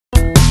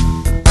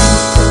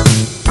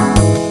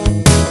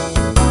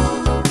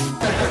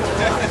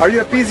Are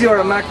you a PC or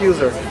a Mac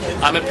user?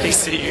 I'm a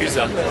PC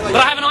user, but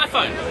I have an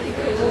iPhone.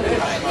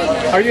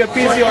 Are you a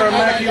PC or a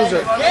Mac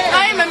user?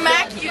 I am a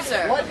Mac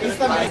user.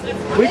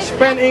 Which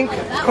pen ink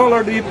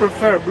color do you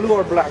prefer, blue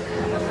or black?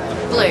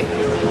 Blue.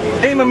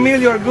 Name a meal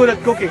you're good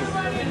at cooking.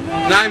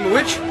 Name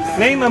which?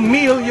 Name a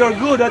meal you're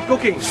good at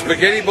cooking.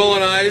 Spaghetti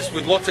bolognese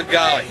with lots of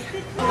garlic.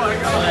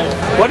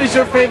 What is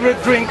your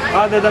favorite drink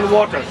other than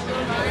water?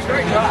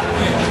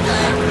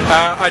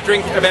 I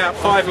drink about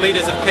 5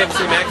 litres of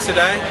Pepsi Max a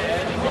day.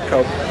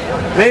 Coke.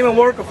 Name a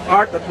work of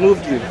art that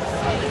moved you.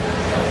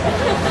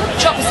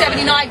 Chopper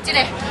 79 did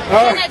a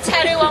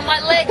tattoo on my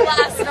leg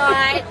last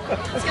night.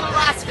 It's going to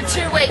last for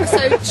 2 weeks,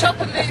 so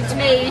Chopper moved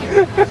me.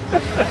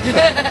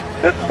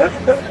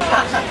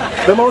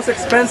 The most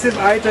expensive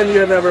item you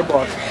have ever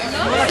bought.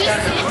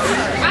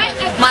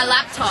 My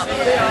laptop,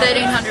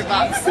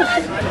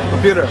 $1,300.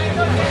 Computer.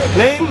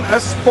 Name a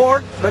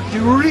sport that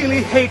you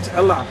really hate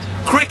a lot.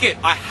 Cricket,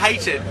 I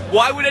hate it.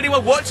 Why would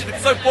anyone watch it?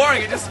 It's so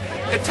boring.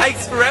 It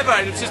takes forever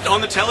and it's just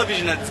on the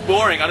television and it's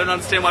boring. I don't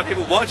understand why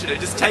people watch it.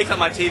 It just takes up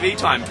my TV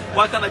time.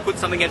 Why can't they put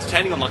something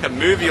entertaining on, like a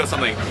movie or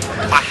something?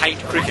 I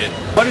hate cricket.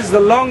 What is the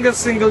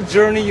longest single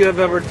journey you have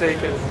ever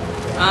taken?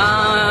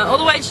 All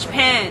the way to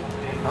Japan.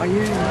 Oh,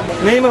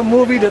 yeah. Name a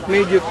movie that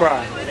made you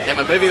cry. Name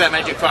a movie that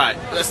made you cry.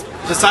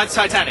 Besides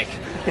Titanic.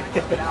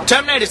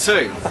 Terminator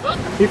 2.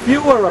 If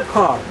you were a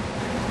car,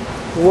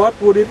 what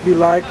would it be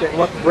like and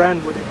what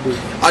brand would it be?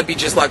 I'd be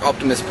just like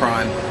Optimus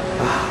Prime.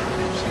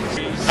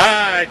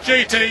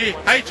 GT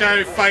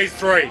HO Phase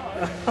 3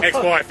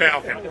 XY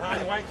Falcon.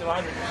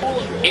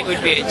 It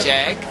would be a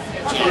Jag.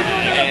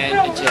 And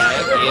a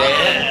Jag,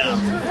 yeah.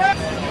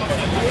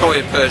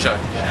 Probably a Peugeot.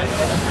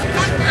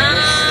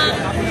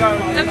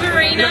 A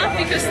Marina,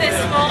 because they're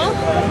small.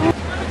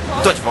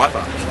 Dodge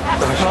Viper.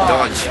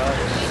 Dodge.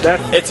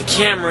 It's a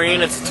Camry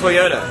and it's a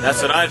Toyota.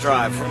 That's what I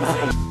drive.